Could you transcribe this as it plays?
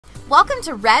Welcome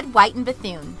to Red, White, and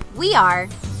Bethune. We are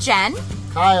Jen,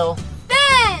 Kyle,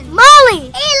 Ben,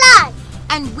 Molly, Eli,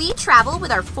 and we travel with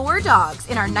our 4 dogs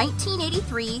in our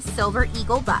 1983 Silver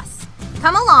Eagle bus.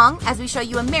 Come along as we show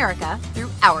you America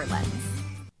through our lens.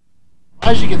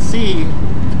 As you can see,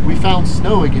 we found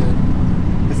snow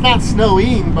again. It's not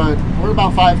snowing, but we're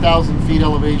about 5,000 feet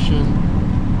elevation.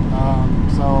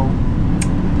 So,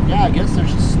 yeah, I guess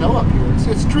there's just snow up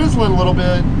here. It's drizzling a little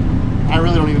bit. I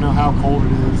really don't even know how cold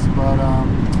it is, but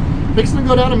fixing to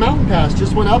go down a mountain pass.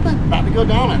 Just went up it, about to go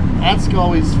down it. That's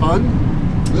always fun,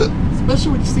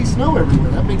 especially when you see snow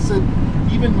everywhere. That makes it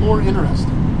even more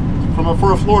interesting.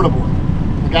 For a Florida boy,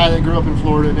 a guy that grew up in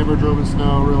Florida, never drove in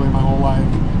snow really my whole life.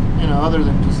 You know, other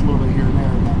than just a little bit here and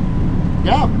there. But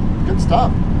yeah, good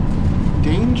stuff.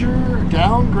 Danger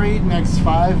downgrade next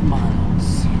 5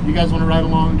 miles. You guys want to ride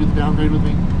along and do the downgrade with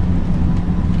me?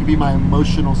 You can be my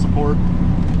emotional support.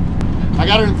 I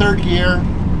got her in 3rd gear.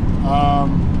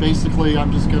 Basically,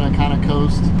 I'm just going to kind of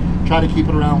coast, try to keep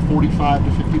it around 45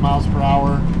 to 50 miles per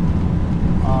hour.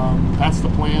 That's the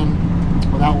plan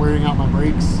without wearing out my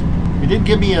brakes. It did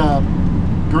give me a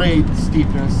grade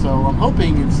steepness, so I'm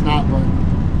hoping it's not like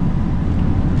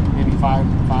maybe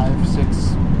 5, 6,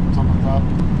 something like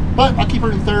that. But I'll keep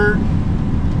her in 3rd.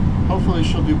 Hopefully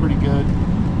she'll do pretty good.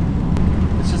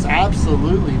 It's just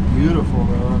absolutely beautiful,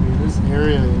 though. I mean, this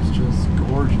area is just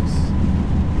gorgeous.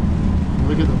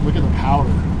 Look at the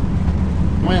powder.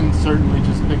 Wind certainly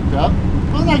just picked up.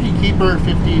 Looks like you keep her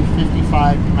 50,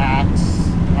 55 max.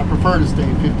 I prefer to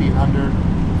stay 50 and under.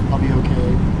 I'll be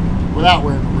okay without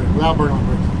wearing the brake, without burning my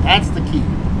brakes. That's the key.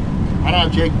 I don't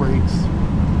have Jake brakes.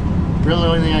 Really, the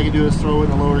only thing I can do is throw in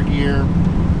the lower gear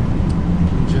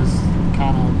and just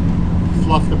kind of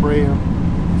fluff the brake,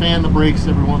 fan the brakes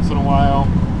every once in a while,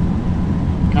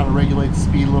 kind of regulate the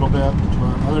speed a little bit.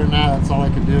 But other than that, that's all I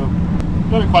can do.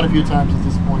 I've done it quite a few times at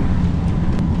this point.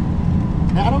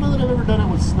 Now, I don't know that I've ever done it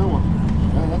with snow on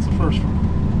the ground. That's the first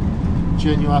one.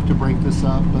 Jen, you'll have to break this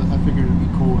up, but I figured it'd be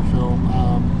cool to film.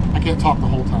 I can't talk the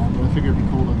whole time, but I figured it'd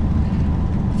be cool to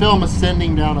film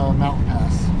ascending down a mountain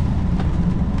pass.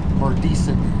 Or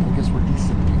descending. I guess we're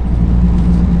descending.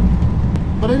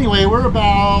 But anyway, we're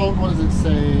about, what does it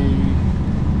say,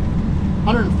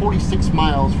 146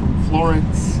 miles from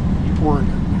Florence,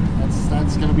 Oregon.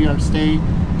 That's going to be our stay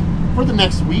for the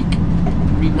next week.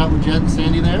 Meeting up with Jen and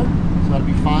Sandy there, so that'll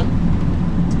be fun.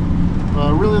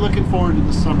 Really looking forward to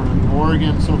the summer. I mean,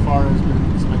 Oregon so far has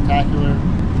been spectacular.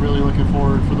 Really looking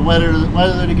forward for the weather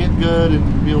to get good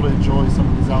and be able to enjoy some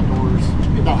of these outdoors.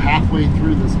 Should be about halfway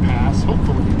through this pass,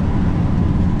 hopefully.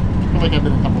 I feel like I've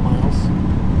been a couple miles.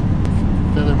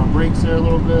 Feather my brakes there a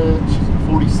little bit. She's at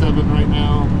 47 right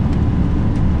now.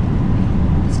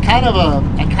 It's kind of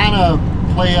I kind of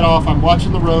play it off. I'm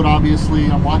watching the road, obviously.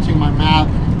 I'm watching my map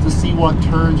to see what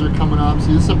turns are coming up.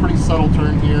 See, this is a pretty subtle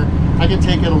turn here. I can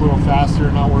take it a little faster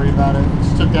and not worry about it.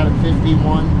 Just took that at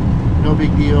 51. No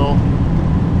big deal.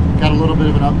 Got a little bit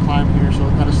of an up climb here, so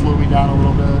it kind of slowed me down a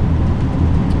little bit.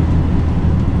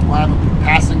 We'll have a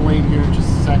passing lane here in just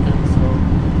a second, so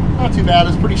not too bad.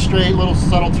 It's pretty straight, little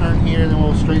subtle turn here, then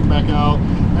we'll straighten back out.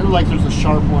 And it looks like there's a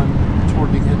sharp one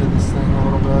toward the end of this thing a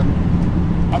little bit.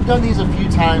 I've done these a few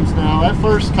times now. That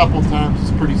first couple times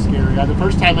was pretty scary. The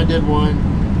first time I did one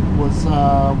was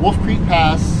Wolf Creek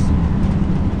Pass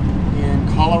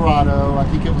in Colorado. I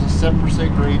think it was a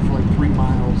 7% grade for like 3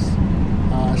 miles.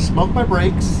 I smoked my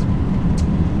brakes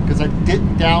because I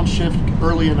didn't downshift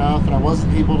early enough, and I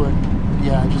wasn't able to.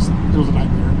 Yeah, it was a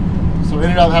nightmare. So I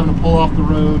ended up having to pull off the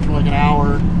road for like an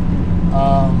hour.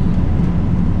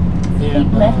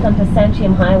 Keep left onto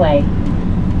Santiam Highway.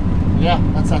 Yeah,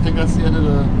 I think that's the end of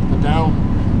the down.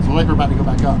 So like we're about to go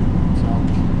back up. So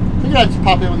I think I'd just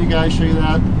pop in with you guys, show you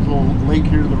that. There's a little lake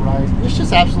here to the right. It's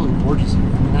just absolutely gorgeous here. I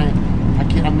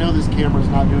mean, I know this camera's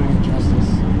not doing it justice.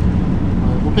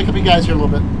 But we'll pick up you guys here a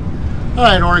little bit. All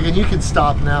right, Oregon, you can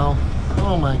stop now.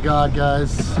 Oh my God,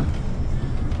 guys.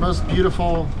 Most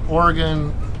beautiful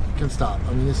Oregon can stop.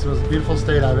 I mean, this is the most beautiful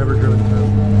state I've ever driven through.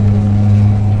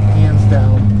 Hands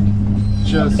down.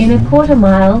 Just in a 1/4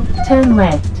 mile, turn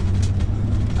left.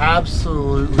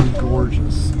 Absolutely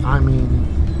gorgeous. I mean,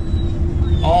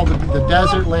 all the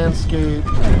desert landscape,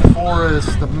 the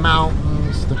forest, the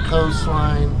mountains, the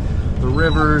coastline, the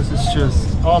rivers. It's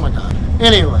just, oh my God.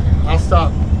 Anyway, I'll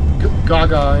stop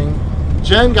gagaing.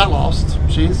 Jen got lost.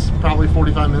 She's probably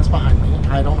 45 minutes behind me.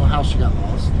 I don't know how she got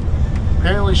lost.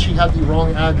 Apparently she had the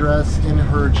wrong address in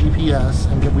her GPS,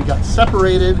 and we got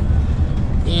separated,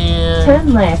 and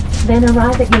turn left, then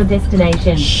arrive at your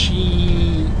destination.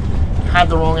 She had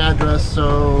the wrong address,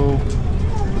 so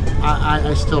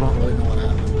I still don't really know what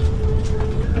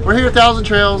happened. We're here at Thousand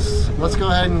Trails. let's go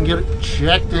ahead and get it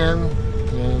checked in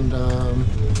and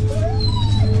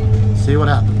see what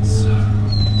happens.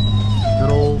 Good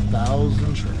old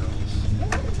 1,000 trails.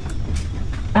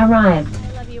 Arrived.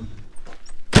 I love you.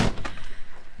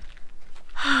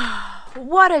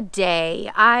 What a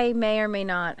day. I may or may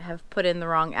not have put in the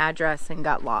wrong address and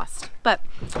got lost, but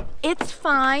it's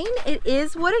fine. It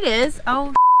is what it is.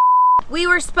 Oh, we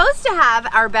were supposed to have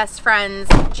our best friends,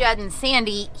 Jed and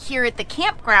Sandy, here at the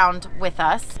campground with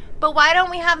us, but why don't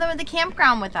we have them at the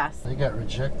campground with us? They got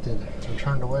rejected or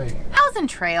turned away. 1,000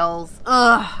 trails.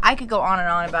 Ugh, I could go on and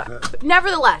on about it.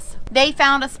 Nevertheless, they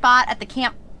found a spot at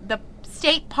the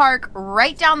state park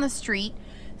right down the street.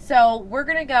 So we're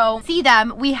gonna go see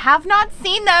them. We have not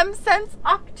seen them since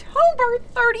October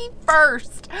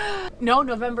 31st. No,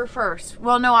 November 1st.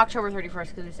 Well, no, October 31st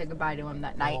because we said goodbye to them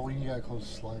that night. Oh, you gotta close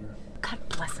the slider. God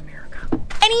bless America.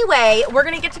 Anyway, we're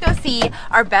gonna get to go see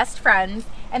our best friends,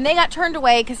 and they got turned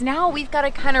away because now we've got to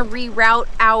kind of reroute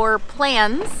our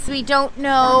plans. We don't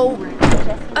know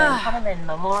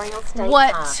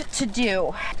what to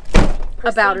do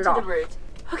about it all.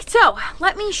 Okay, so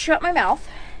let me shut my mouth.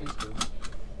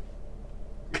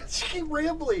 She keep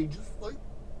rambling, just like.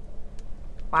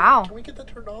 Wow. Can we get that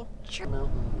turned off? Sure.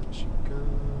 Mountain, she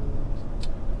goes.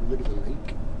 Look at the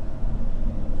lake.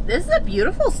 This is a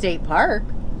beautiful state park.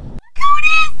 Look who it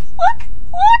is! Look!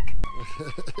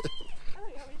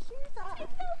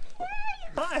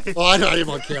 Hi. Oh, I know I'm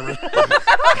on camera. Look who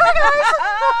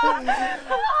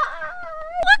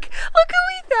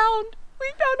we found! We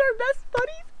found our best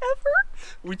buddies ever.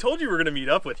 We told you we were going to meet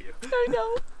up with you. I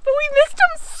know, but we missed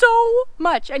them so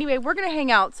much. Anyway, we're gonna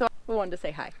hang out, so we wanted to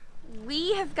say hi.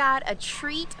 We have got a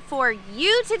treat for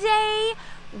you today.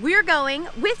 We're going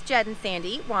with Jed and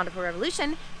Sandy, Wonderful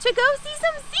Revolution, to go see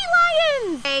some sea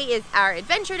lions. Today is our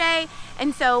adventure day,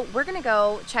 and so we're gonna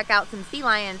go check out some sea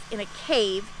lions in a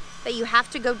cave that you have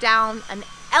to go down an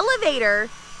elevator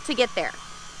to get there.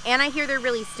 And I hear they're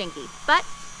really stinky, but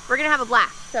we're gonna have a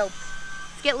blast. So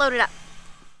let's get loaded up.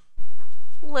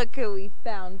 Look who we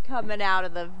found coming out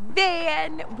of the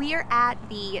van. We are at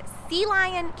the Sea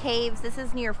Lion Caves. This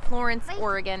is near Florence,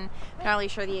 Oregon. I'm not really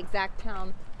sure the exact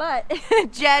town, but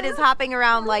Jed is hopping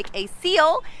around like a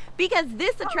seal because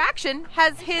this attraction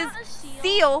has his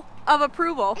seal of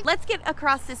approval. Let's get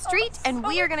across the street and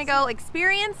we are gonna go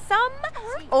experience some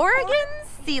Oregon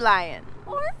sea lions.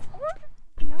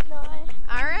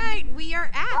 All right, we are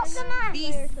at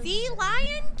the Sea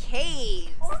Lion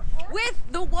Caves with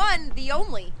the one, the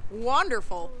only,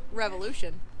 Wonderful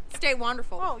Revolution. Stay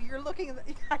wonderful. Oh, you're looking at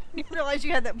the, I didn't realize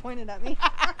you had that pointed at me.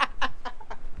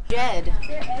 Jed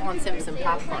wants him some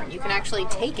popcorn. You can actually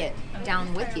take it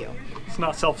down with you. It's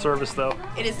not self-service though.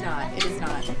 It is not, it is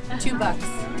not. $2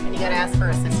 and you gotta ask for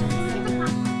assistance.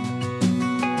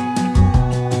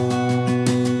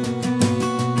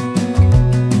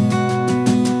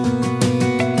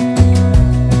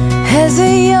 As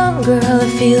a young girl, the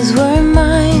fields were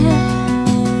mine.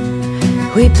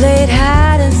 We played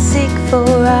hide and seek for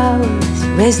hours,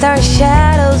 raised our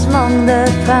shadows among the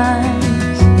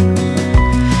pines.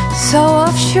 So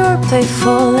offshore,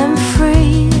 playful and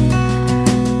free,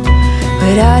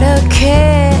 without a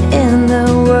care in the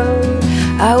world.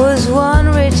 I was one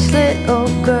rich little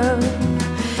girl,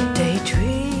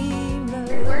 daydreamer.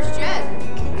 Where's Jed?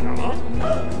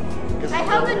 I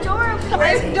held the door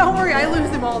open. Don't worry, I lose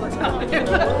them all the time.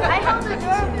 I held the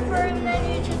door open for him and then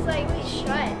he just like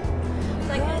shut.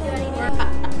 So I couldn't do anything.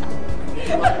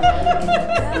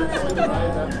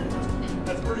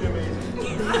 That's pretty amazing.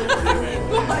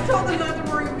 I told them not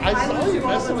to worry. I saw lose you them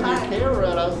all messing the with your time. camera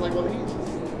and I was like, well, he's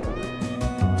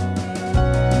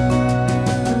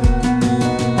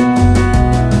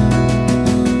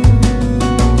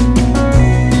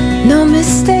No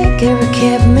mistake ever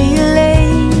kept me late.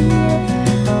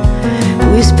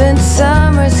 We spent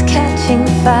summers catching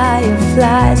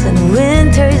fireflies and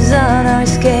winters on our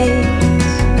skates.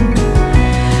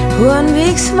 One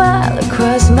big smile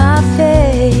across my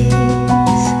face.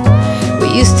 We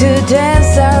used to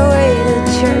dance our way to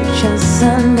church on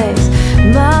Sundays.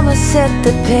 Mama set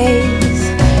the pace.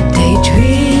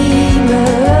 Daydreamer,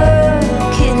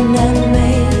 kitten and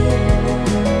maid.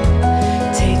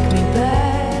 Take me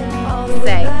back, all the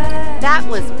Say, way that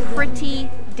was pretty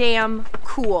damn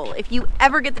cool. If you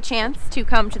ever get the chance to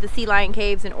come to the Sea Lion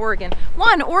Caves in Oregon,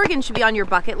 one, Oregon should be on your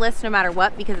bucket list no matter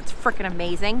what because it's freaking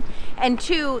amazing. And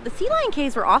two, the Sea Lion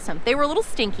Caves were awesome. They were a little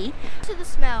stinky. To the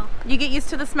smell. You get used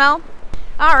to the smell?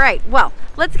 All right, well,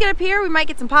 let's get up here. We might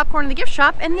get some popcorn in the gift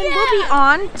shop and then we'll be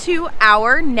on to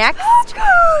our next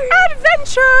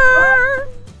adventure.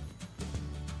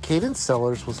 Cadence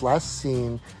Sellers was last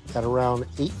seen at around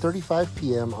 8:35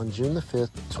 p.m. on June the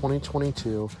 5th,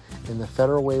 2022 in the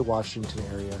Federal Way, Washington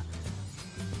area.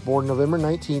 Born November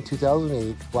 19,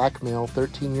 2008, black male,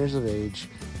 13 years of age,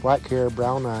 black hair,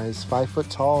 brown eyes, 5 foot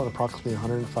tall, and approximately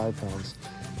 105 pounds.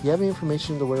 If you have any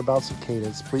information on the whereabouts of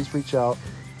Cadence, please reach out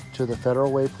to the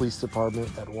Federal Way Police Department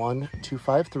at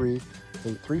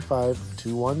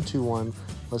 1-253-835-2121.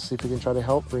 Let's see if we can try to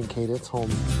help bring Cadence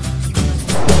home.